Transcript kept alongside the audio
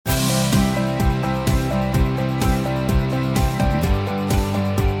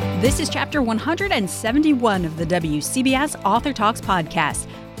This is chapter 171 of the WCBS Author Talks podcast.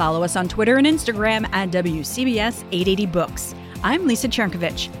 Follow us on Twitter and Instagram at WCBS 880 Books. I'm Lisa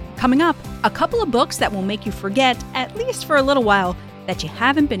Chernkovich. Coming up, a couple of books that will make you forget, at least for a little while, that you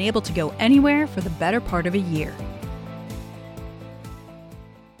haven't been able to go anywhere for the better part of a year.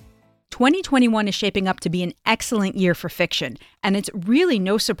 2021 is shaping up to be an excellent year for fiction, and it's really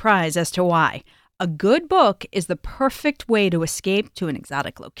no surprise as to why. A good book is the perfect way to escape to an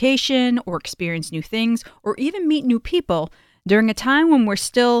exotic location or experience new things or even meet new people during a time when we're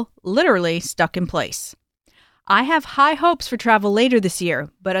still literally stuck in place. I have high hopes for travel later this year,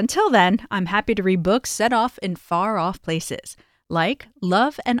 but until then, I'm happy to read books set off in far-off places, like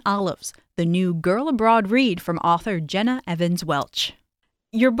Love and Olives, the new Girl Abroad read from author Jenna Evans Welch.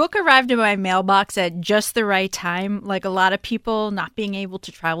 Your book arrived in my mailbox at just the right time. Like a lot of people, not being able to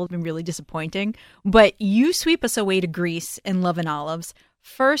travel has been really disappointing. But you sweep us away to Greece in Love and Olives.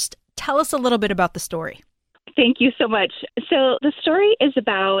 First, tell us a little bit about the story. Thank you so much. So the story is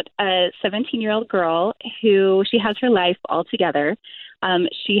about a 17-year-old girl who she has her life all together.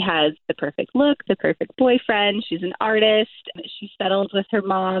 She has the perfect look, the perfect boyfriend. She's an artist. She settles with her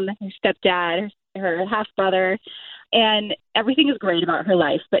mom, her stepdad, her half-brother. And everything is great about her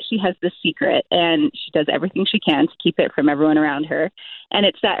life, but she has this secret, and she does everything she can to keep it from everyone around her. And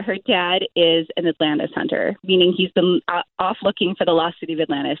it's that her dad is an Atlantis hunter, meaning he's been off looking for the lost city of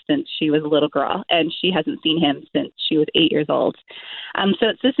Atlantis since she was a little girl, and she hasn't seen him since she was 8 years old. So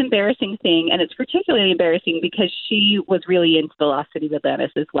it's this embarrassing thing, and it's particularly embarrassing because she was really into the lost city of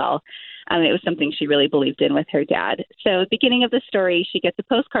Atlantis as well. It was something she really believed in with her dad. So at the beginning of the story, she gets a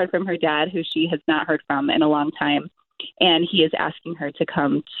postcard from her dad, who she has not heard from in a long time. And he is asking her to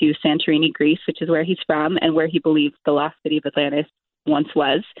come to Santorini, Greece, which is where he's from and where he believes the lost city of Atlantis once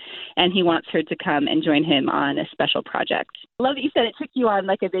was. And he wants her to come and join him on a special project. I love that you said it took you on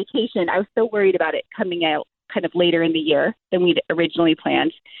like a vacation. I was so worried about it coming out kind of later in the year than we'd originally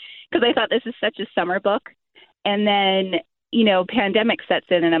planned, because I thought this is such a summer book. And then, pandemic sets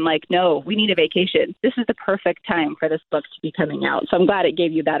in and I'm like, no, we need a vacation. This is the perfect time for this book to be coming out. So I'm glad it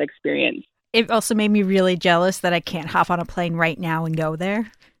gave you that experience. It also made me really jealous that I can't hop on a plane right now and go there.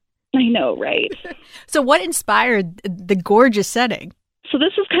 I know, right? So what inspired the gorgeous setting? So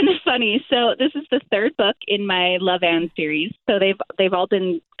this is kind of funny. So this is the third book in my Love Anne series. So they've all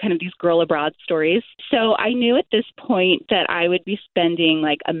been kind of these girl abroad stories. So I knew at this point that I would be spending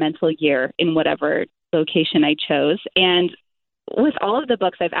like a mental year in whatever location I chose. And with all of the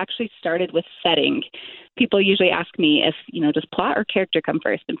books, I've actually started with setting. People usually ask me if, does plot or character come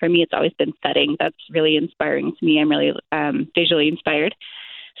first? And for me, it's always been setting. That's really inspiring to me. I'm really visually inspired.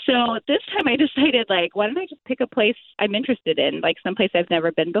 So this time I decided, why don't I just pick a place I'm interested in, like someplace I've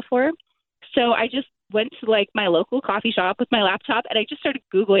never been before. So I just went to my local coffee shop with my laptop and I just started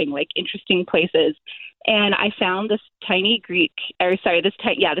Googling interesting places. And I found this tiny Greek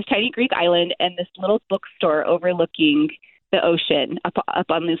island and this little bookstore overlooking the ocean up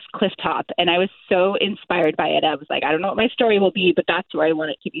on this cliff top. And I was so inspired by it. I was like, I don't know what my story will be, but that's where I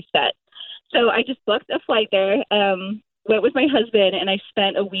want it to be set. So I just booked a flight there, went with my husband, and I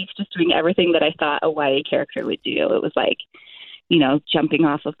spent a week just doing everything that I thought a YA character would do. It was jumping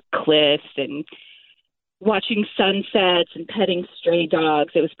off of cliffs and watching sunsets and petting stray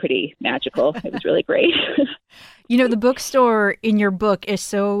dogs. It was pretty magical. It was really great. The bookstore in your book is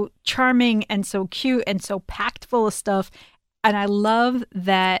so charming and so cute and so packed full of stuff. And I love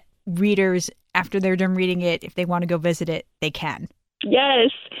that readers, after they're done reading it, if they want to go visit it, they can. Yes.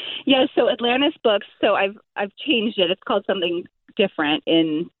 So Atlantis Books. So I've changed it. It's called something different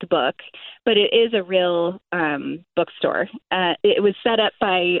in the book, but it is a real bookstore. It was set up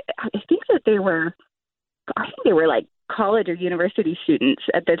by, I think they were college or university students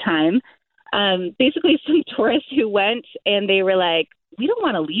at the time. Basically some tourists who went and they were like, we don't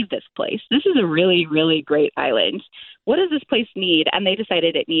want to leave this place. This is a really, really great island. What does this place need? And they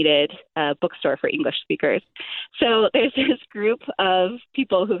decided it needed a bookstore for English speakers. So there's this group of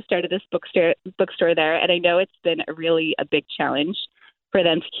people who've started this bookstore there. And I know it's been a big challenge for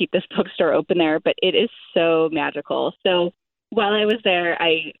them to keep this bookstore open there, but it is so magical. So while I was there,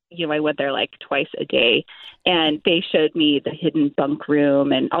 I went there twice a day, and they showed me the hidden bunk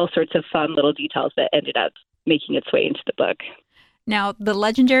room and all sorts of fun little details that ended up making its way into the book. Now, the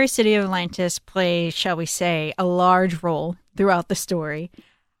legendary city of Atlantis plays, shall we say, a large role throughout the story.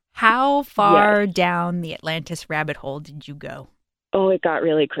 How far down the Atlantis rabbit hole did you go? Oh, it got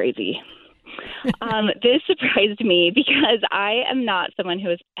really crazy. This surprised me because I am not someone who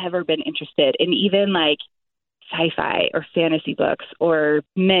has ever been interested in even sci-fi or fantasy books or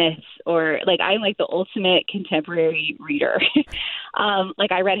myths or like I'm like the ultimate contemporary reader.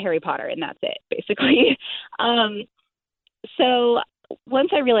 Like I read Harry Potter and that's it, basically. So once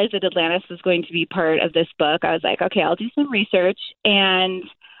I realized that Atlantis was going to be part of this book, I was like, okay, I'll do some research. And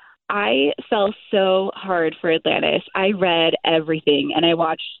I fell so hard for Atlantis. I read everything and I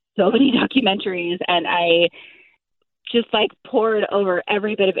watched so many documentaries and I just like poured over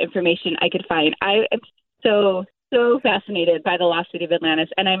every bit of information I could find. I am so fascinated by the Lost City of Atlantis,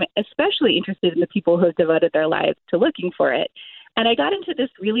 and I'm especially interested in the people who have devoted their lives to looking for it. And I got into this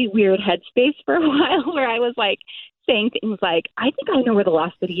really weird headspace for a while where I was like saying things like, I think I know where the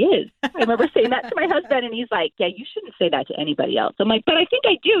Lost City is. I remember saying that to my husband, and he's like, yeah, you shouldn't say that to anybody else. I'm like, but I think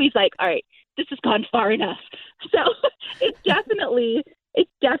I do. He's like, all right, this has gone far enough. So it definitely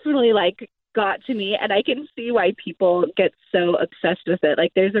like got to me, and I can see why people get so obsessed with it.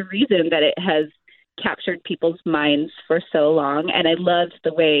 Like there's a reason that it has captured people's minds for so long, and I loved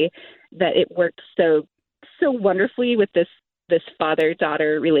the way that it worked so wonderfully with this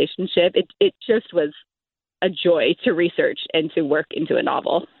father-daughter relationship. It just was a joy to research and to work into a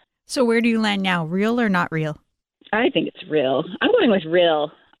novel. So where do you land now? Real or not real? I think it's real. I'm going with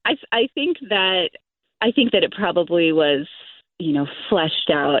real. I think that it probably was, fleshed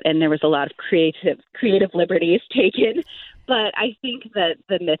out, and there was a lot of creative liberties taken. But I think that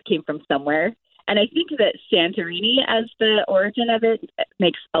the myth came from somewhere. And I think that Santorini as the origin of it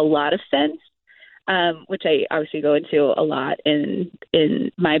makes a lot of sense, which I obviously go into a lot in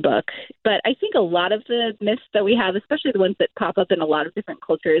my book. But I think a lot of the myths that we have, especially the ones that pop up in a lot of different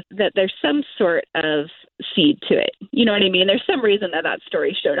cultures, that there's some sort of seed to it. You know what I mean? There's some reason that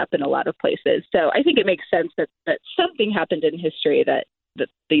story showed up in a lot of places. So I think it makes sense that something happened in history that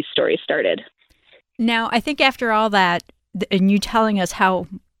these stories started. Now, I think after all that, and you telling us how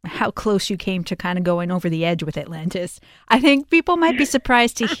close you came to kind of going over the edge with Atlantis, I think people might be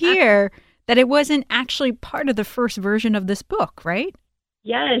surprised to hear that it wasn't actually part of the first version of this book, right?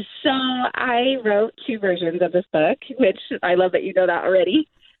 Yes. So I wrote 2 versions of this book, which I love that you know that already.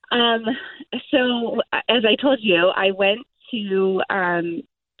 So as I told you, I went to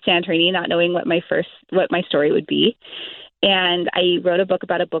Santorini not knowing what my story would be. And I wrote a book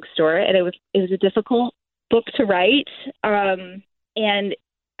about a bookstore, and it was a difficult book to write. And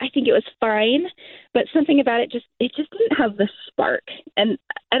I think it was fine, but something about it just didn't have the spark. And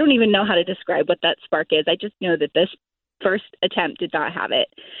I don't even know how to describe what that spark is. I just know that this first attempt did not have it.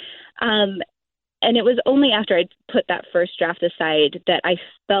 And it was only after I'd put that first draft aside that I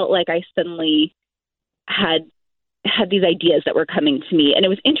felt like I suddenly had these ideas that were coming to me. And it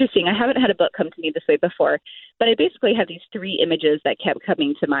was interesting. I haven't had a book come to me this way before, but I basically had these 3 images that kept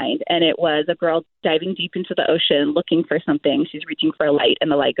coming to mind. And it was a girl diving deep into the ocean, looking for something. She's reaching for a light,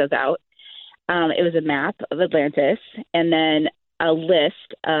 and the light goes out. It was a map of Atlantis, and then a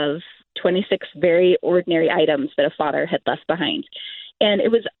list of 26 very ordinary items that a father had left behind. And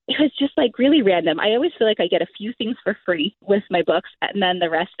it was just like really random. I always feel like I get a few things for free with my books, and then the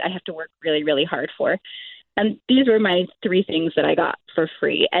rest I have to work really, really hard for. And these were my 3 things that I got for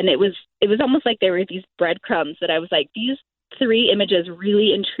free. And it was almost like there were these breadcrumbs that I was like, these 3 images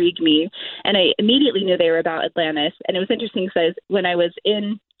really intrigued me. And I immediately knew they were about Atlantis. And it was interesting because when I was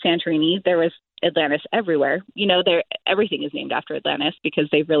in Santorini, there was Atlantis everywhere. Everything is named after Atlantis because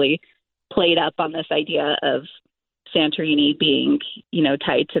they've really played up on this idea of Santorini being,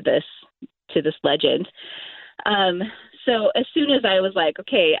 tied to this legend. So as soon as I was like,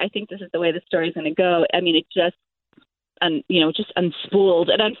 okay, I think this is the way the story's going to go, I mean, it just, just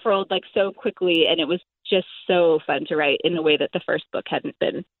unspooled and unfurled like so quickly. And it was just so fun to write in a way that the first book hadn't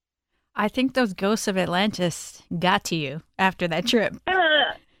been. I think those ghosts of Atlantis got to you after that trip.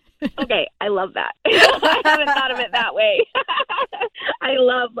 Okay, I love that. I haven't thought of it that way. I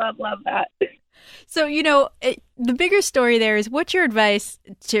love that. So, the bigger story there is, what's your advice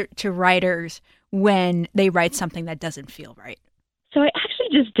to writers when they write something that doesn't feel right? So I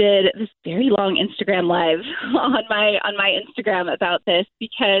actually just did this very long Instagram live on my Instagram about this,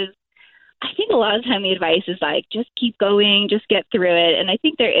 because I think a lot of the time the advice is like, just keep going, just get through it. And I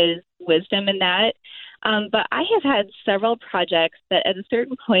think there is wisdom in that. But I have had several projects that at a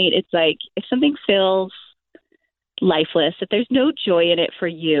certain point, it's like, if something feels lifeless, if there's no joy in it for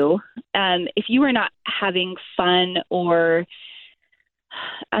you, if you are not having fun, or,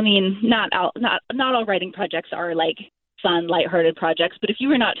 I mean, not all writing projects are like fun, lighthearted projects, but if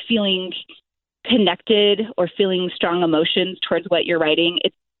you are not feeling connected or feeling strong emotions towards what you're writing,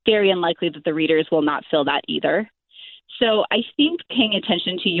 it's very unlikely that the readers will not feel that either. So I think paying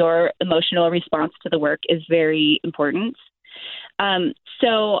attention to your emotional response to the work is very important.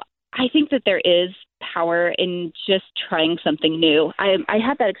 So I think that there is power in just trying something new. I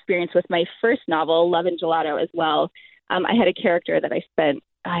had that experience with my first novel, Love and Gelato, as well. I had a character that I spent,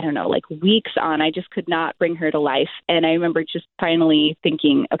 I don't know, like weeks on. I just could not bring her to life. And I remember just finally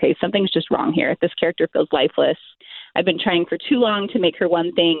thinking, okay, something's just wrong here. This character feels lifeless. I've been trying for too long to make her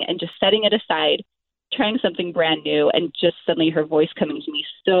one thing, and just setting it aside, trying something brand new, and just suddenly her voice coming to me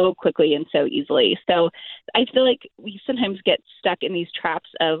so quickly and so easily. So I feel like we sometimes get stuck in these traps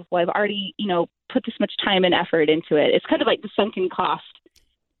of, well, I've already, put this much time and effort into it. It's kind of like the sunken cost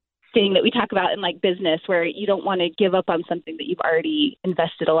thing that we talk about in like business, where you don't want to give up on something that you've already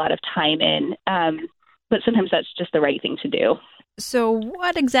invested a lot of time in. But sometimes that's just the right thing to do. So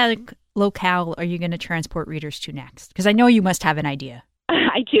what exotic locale are you going to transport readers to next? Because I know you must have an idea.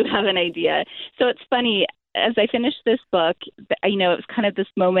 I do have an idea. So it's funny, as I finished this book, it was kind of this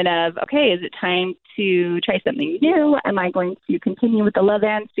moment of, okay, is it time to try something new? Am I going to continue with the Love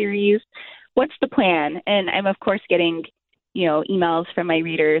Anne series? What's the plan? And I'm, of course, getting emails from my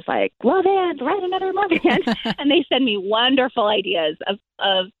readers like, Love Anne, write another Love Anne. And they send me wonderful ideas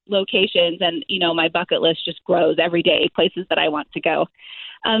of locations. And, my bucket list just grows every day, places that I want to go.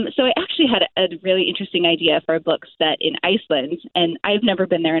 So I actually had a really interesting idea for a book set in Iceland. And I've never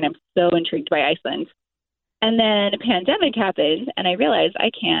been there, and I'm so intrigued by Iceland. And then a pandemic happened, and I realized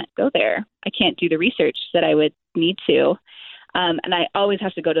I can't go there. I can't do the research that I would need to. And I always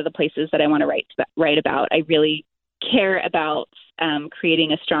have to go to the places that I want to write about. I really care about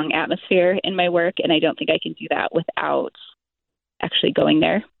creating a strong atmosphere in my work, and I don't think I can do that without actually going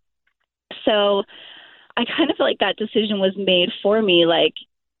there. So I kind of feel like that decision was made for me. Like,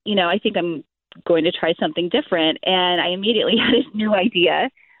 I think I'm going to try something different. And I immediately had this new idea.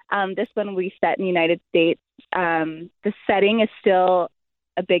 This one we set in the United States. The setting is still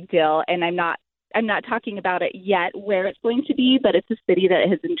a big deal, and I'm not talking about it yet where it's going to be, but it's a city that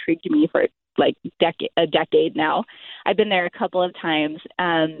has intrigued me for like a decade now. I've been there a couple of times.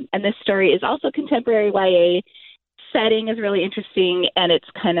 And this story is also contemporary YA. Setting is really interesting, and it's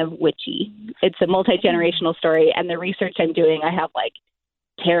kind of witchy. It's a multi-generational story, and the research I'm doing, I have like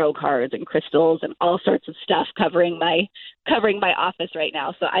tarot cards and crystals and all sorts of stuff covering my office right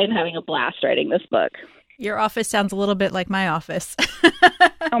now. So I am having a blast writing this book. Your office sounds a little bit like my office.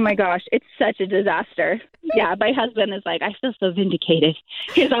 Oh my gosh, it's such a disaster. Yeah, my husband is like, I feel so vindicated.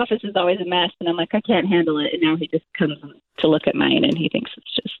 His office is always a mess, and I'm like, I can't handle it. And now he just comes to look at mine, and he thinks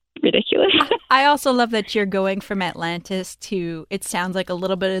it's just ridiculous. I also love that you're going from Atlantis to, it sounds like a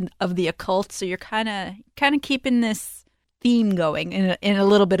little bit of the occult. So you're kind of keeping this theme going in a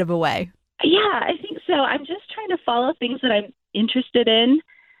little bit of a way. Yeah, I think so. I'm just trying to follow things that I'm interested in.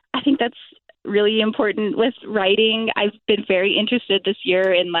 I think that's really important with writing. I've been very interested this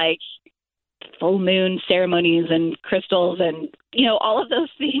year in like full moon ceremonies and crystals and, all of those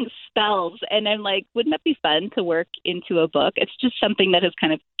things, spells. And I'm like, wouldn't that be fun to work into a book? It's just something that has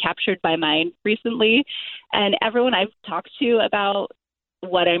kind of captured my mind recently. And everyone I've talked to about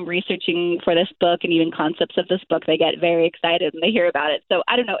what I'm researching for this book and even concepts of this book, they get very excited when they hear about it. So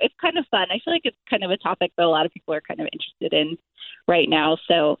I don't know, it's kind of fun. I feel like it's kind of a topic that a lot of people are kind of interested in right now.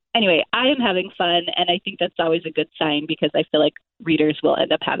 So anyway, I am having fun, and I think that's always a good sign because I feel like readers will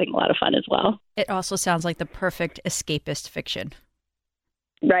end up having a lot of fun as well. It also sounds like the perfect escapist fiction.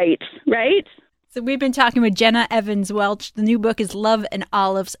 Right. So we've been talking with Jenna Evans Welch. The new book is Love and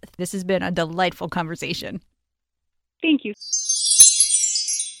Olives. This has been a delightful conversation. Thank you.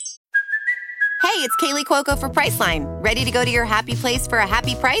 Hey, it's Kaylee Cuoco for Priceline. Ready to go to your happy place for a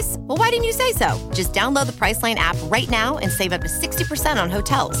happy price? Well, why didn't you say so? Just download the Priceline app right now and save up to 60% on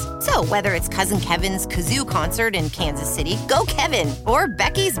hotels. So whether it's Cousin Kevin's Kazoo Concert in Kansas City, go Kevin, or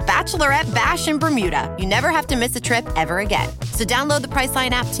Becky's Bachelorette Bash in Bermuda, you never have to miss a trip ever again. So download the Priceline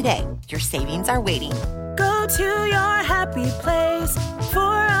app today. Your savings are waiting. Go to your happy place for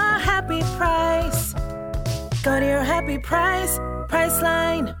a happy price. Go to your happy price,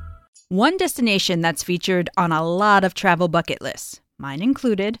 Priceline. One destination that's featured on a lot of travel bucket lists, mine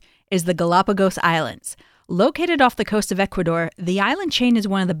included, is the Galapagos Islands. Located off the coast of Ecuador, the island chain is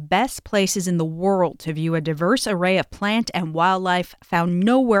one of the best places in the world to view a diverse array of plant and wildlife found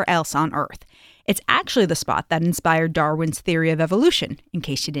nowhere else on Earth. It's actually the spot that inspired Darwin's theory of evolution, in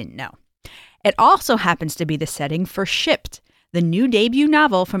case you didn't know. It also happens to be the setting for Shipped, the new debut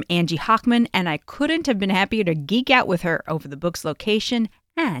novel from Angie Hockman, and I couldn't have been happier to geek out with her over the book's location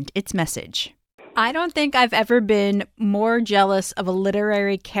and its message. I don't think I've ever been more jealous of a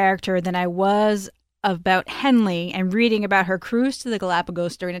literary character than I was about Henley and reading about her cruise to the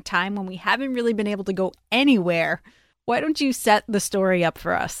Galapagos during a time when we haven't really been able to go anywhere. Why don't you set the story up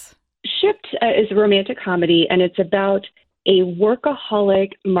for us? Shipped is a romantic comedy, and it's about a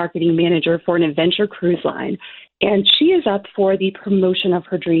workaholic marketing manager for an adventure cruise line, and she is up for the promotion of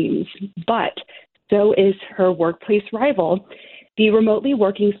her dreams. But so is her workplace rival, the remotely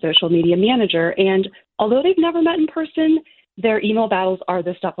working social media manager. And although they've never met in person, their email battles are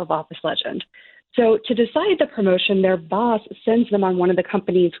the stuff of office legend. So to decide the promotion, their boss sends them on one of the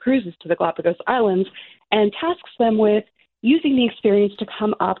company's cruises to the Galapagos Islands and tasks them with using the experience to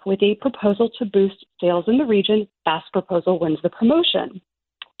come up with a proposal to boost sales in the region. Best proposal wins the promotion.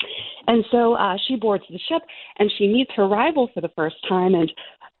 And so she boards the ship and she meets her rival for the first time. And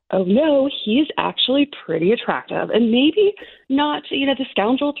oh no, he's actually pretty attractive and maybe not, the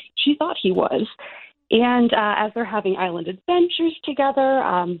scoundrel she thought he was. And as they're having island adventures together,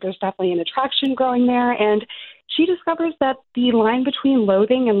 there's definitely an attraction growing there. And she discovers that the line between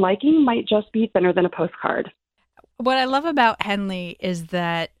loathing and liking might just be thinner than a postcard. What I love about Henley is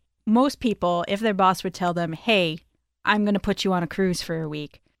that most people, if their boss would tell them, hey, I'm going to put you on a cruise for a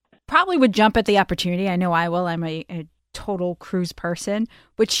week, probably would jump at the opportunity. I know I will. I'm a total cruise person.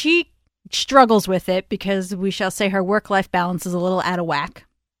 But she struggles with it because we shall say her work-life balance is a little out of whack.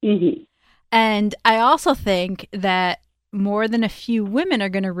 Mm-hmm. And I also think that more than a few women are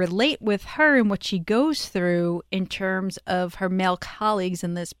going to relate with her and what she goes through in terms of her male colleagues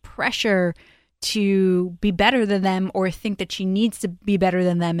and this pressure to be better than them or think that she needs to be better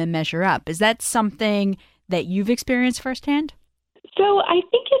than them and measure up. Is that something that you've experienced firsthand? So I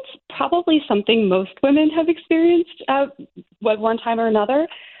think it's probably something most women have experienced at one time or another.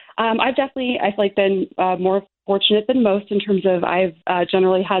 I've definitely, I feel like, been more fortunate than most in terms of I've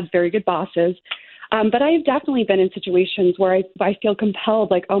generally had very good bosses. But I've definitely been in situations where I feel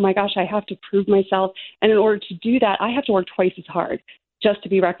compelled, like, oh my gosh, I have to prove myself. And in order to do that, I have to work twice as hard just to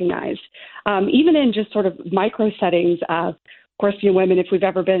be recognized. Even in just sort of micro settings, of course, women, if you've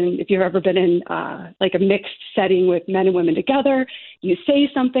ever been in like a mixed setting with men and women together, you say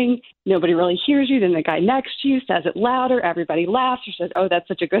something, nobody really hears you, then the guy next to you says it louder, everybody laughs or says, oh, that's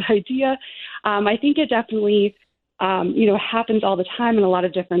such a good idea. I think it definitely, happens all the time in a lot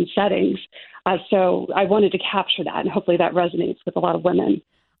of different settings. So I wanted to capture that, and hopefully that resonates with a lot of women.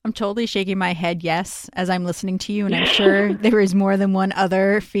 I'm totally shaking my head yes as I'm listening to you, and I'm sure there is more than one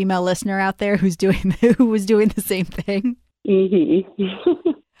other female listener out there who was doing the same thing. Mm-hmm.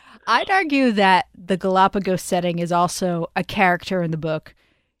 I'd argue that the Galapagos setting is also a character in the book.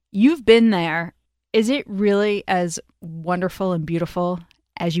 You've been there. Is it really as wonderful and beautiful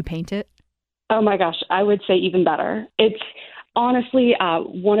as you paint it? Oh my gosh, I would say even better. It's honestly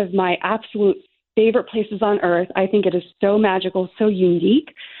one of my absolute favorite places on Earth. I think it is so magical, so unique.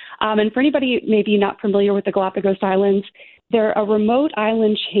 And for anybody maybe not familiar with the Galapagos Islands, they're a remote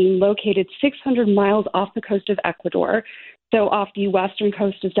island chain located 600 miles off the coast of Ecuador, so off the western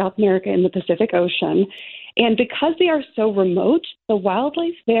coast of South America in the Pacific Ocean. And because they are so remote, the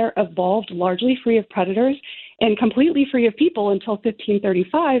wildlife there evolved largely free of predators and completely free of people until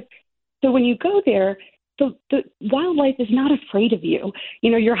 1535. So when you go there, the wildlife is not afraid of you.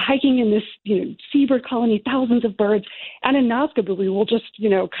 You're hiking in this, seabird colony, thousands of birds, and a Nazca buoy will just,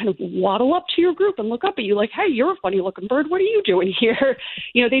 kind of waddle up to your group and look up at you like, hey, you're a funny looking bird. What are you doing here?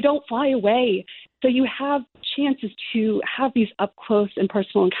 They don't fly away. So you have chances to have these up close and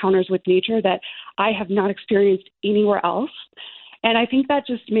personal encounters with nature that I have not experienced anywhere else. And I think that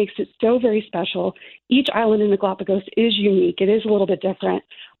just makes it so very special. Each island in the Galapagos is unique. It is a little bit different.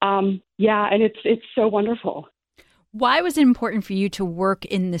 And it's so wonderful. Why was it important for you to work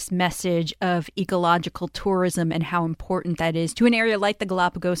in this message of ecological tourism and how important that is to an area like the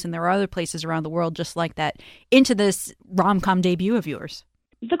Galapagos, and there are other places around the world just like that, into this rom-com debut of yours?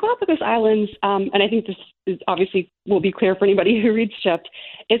 The Galapagos Islands, and I think this is obviously will be clear for anybody who reads Shipped,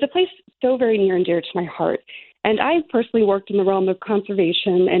 is a place so very near and dear to my heart. And I've personally worked in the realm of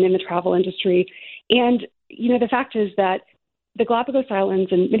conservation and in the travel industry. And, the fact is that the Galapagos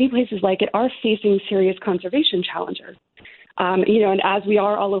Islands and many places like it are facing serious conservation challenges. And as we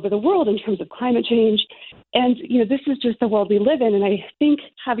are all over the world in terms of climate change. And, this is just the world we live in. And I think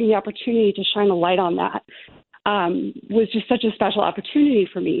having the opportunity to shine a light on that was just such a special opportunity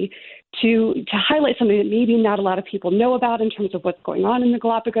for me to highlight something that maybe not a lot of people know about in terms of what's going on in the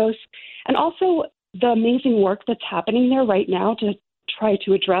Galapagos. And also the amazing work that's happening there right now to try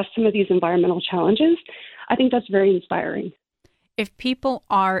to address some of these environmental challenges. I think that's very inspiring. If people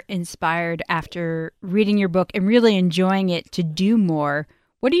are inspired after reading your book and really enjoying it to do more,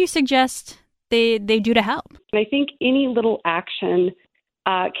 what do you suggest they do to help? I think any little action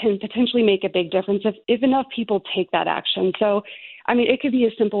can potentially make a big difference if enough people take that action. So, it could be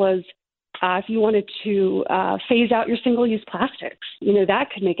as simple as If you wanted to phase out your single-use plastics, that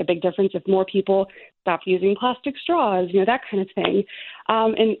could make a big difference if more people stop using plastic straws, that kind of thing.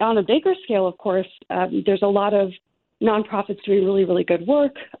 And on a bigger scale, of course, there's a lot of nonprofits doing really, really good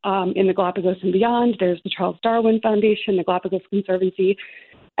work in the Galapagos and beyond. There's the Charles Darwin Foundation, the Galapagos Conservancy.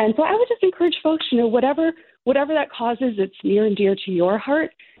 And so I would just encourage folks, whatever that cause is that's near and dear to your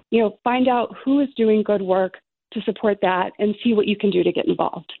heart, find out who is doing good work to support that and see what you can do to get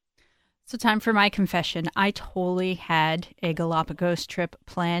involved. So time for my confession. I totally had a Galapagos trip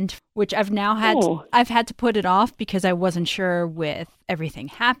planned, which I've now had to put it off because I wasn't sure with everything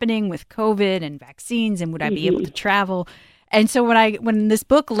happening with COVID and vaccines and would I be able to travel. And so when this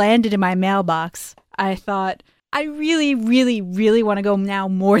book landed in my mailbox, I thought, I really, really, really want to go now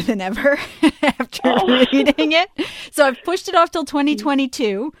more than ever after reading it. So I've pushed it off till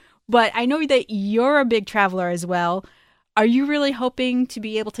 2022, but I know that you're a big traveler as well. Are you really hoping to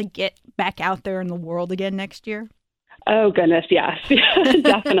be able to get back out there in the world again next year? Oh, goodness, yes,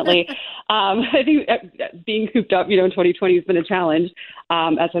 definitely. I think being cooped up, in 2020 has been a challenge,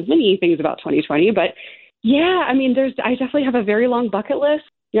 as have many things about 2020. But yeah, I definitely have a very long bucket list.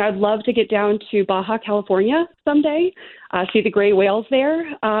 I'd love to get down to Baja, California someday, see the gray whales there.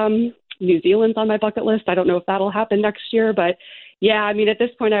 New Zealand's on my bucket list. I don't know if that'll happen next year, but yeah, at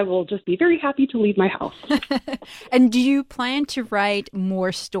this point, I will just be very happy to leave my house. And do you plan to write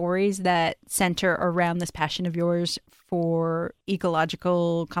more stories that center around this passion of yours for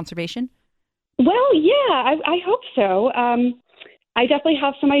ecological conservation? Well, yeah, I hope so. I definitely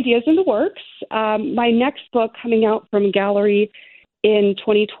have some ideas in the works. My next book coming out from Gallery in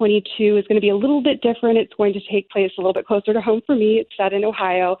 2022 is going to be a little bit different. It's going to take place a little bit closer to home for me. It's set in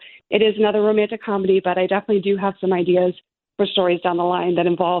Ohio. It is another romantic comedy, but I definitely do have some ideas for stories down the line that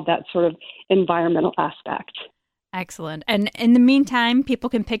involve that sort of environmental aspect. Excellent. And in the meantime, people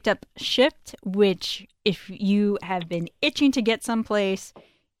can pick up Shift, which if you have been itching to get someplace,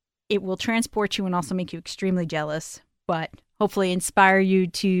 it will transport you and also make you extremely jealous, but hopefully inspire you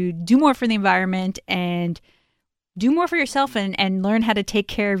to do more for the environment and do more for yourself and learn how to take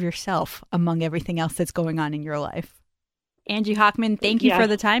care of yourself among everything else that's going on in your life. Angie Hockman, thank you for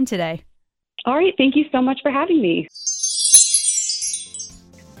the time today. All right. Thank you so much for having me.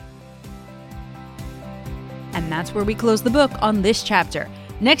 And that's where we close the book on this chapter.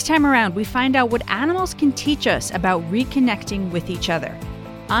 Next time around, we find out what animals can teach us about reconnecting with each other.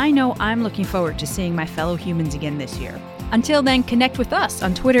 I know I'm looking forward to seeing my fellow humans again this year. Until then, connect with us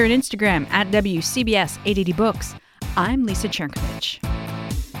on Twitter and Instagram at WCBS 880 Books. I'm Lisa Chernkovich.